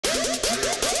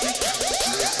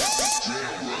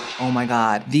oh my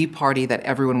God, the party that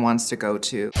everyone wants to go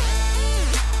to.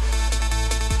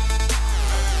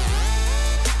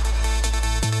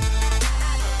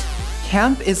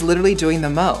 Camp is literally doing the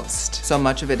most. So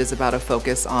much of it is about a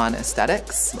focus on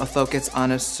aesthetics, a focus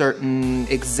on a certain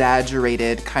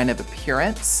exaggerated kind of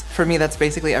appearance. For me, that's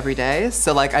basically every day.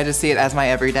 So like, I just see it as my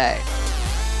everyday.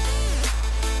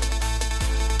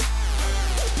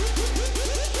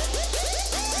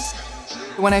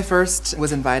 When I first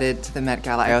was invited to the Met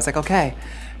Gala, I was like, okay,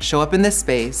 show up in this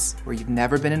space where you've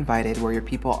never been invited, where your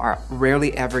people are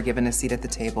rarely ever given a seat at the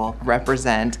table,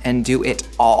 represent and do it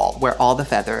all. Wear all the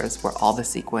feathers, wear all the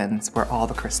sequins, wear all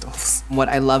the crystals. What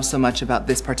I love so much about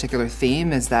this particular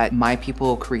theme is that my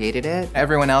people created it.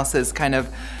 Everyone else is kind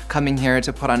of coming here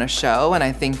to put on a show, and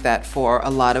I think that for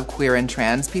a lot of queer and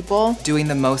trans people, doing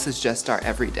the most is just our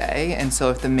everyday. And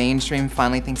so if the mainstream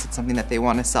finally thinks it's something that they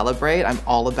want to celebrate, I'm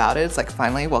all about it. It's like,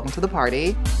 finally, welcome to the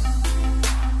party.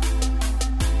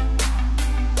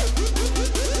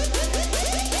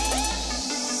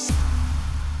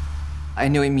 I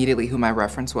knew immediately who my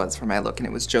reference was for my look, and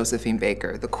it was Josephine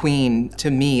Baker, the queen, to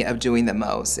me, of doing the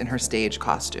most in her stage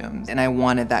costumes. And I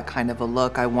wanted that kind of a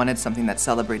look. I wanted something that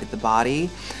celebrated the body,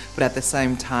 but at the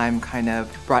same time kind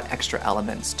of brought extra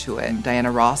elements to it. And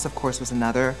Diana Ross, of course, was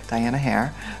another Diana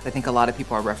hair. I think a lot of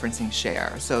people are referencing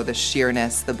Cher. So the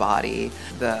sheerness, the body,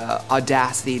 the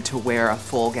audacity to wear a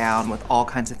full gown with all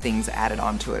kinds of things added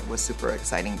onto it was super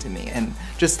exciting to me. And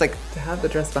just like to have the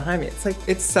dress behind me, it's like,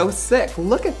 it's so sick.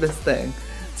 Look at this thing.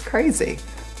 It's crazy.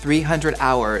 300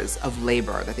 hours of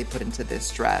labor that they put into this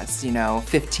dress, you know,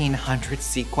 1,500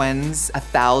 sequins,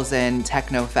 1,000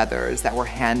 techno feathers that were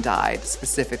hand dyed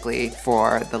specifically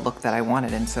for the look that I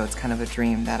wanted. And so it's kind of a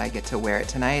dream that I get to wear it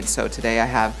tonight. So today I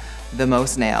have the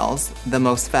most nails, the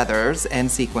most feathers and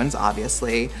sequins,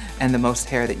 obviously, and the most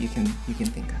hair that you can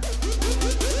think of.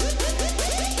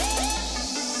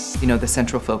 You know, the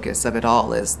central focus of it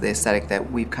all is the aesthetic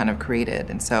that we've kind of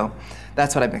created. And so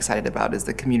that's what I'm excited about, is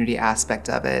the community aspect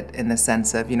of it, in the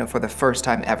sense of, you know, for the first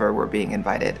time ever, we're being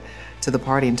invited to the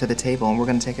party and to the table, and we're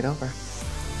gonna take it over.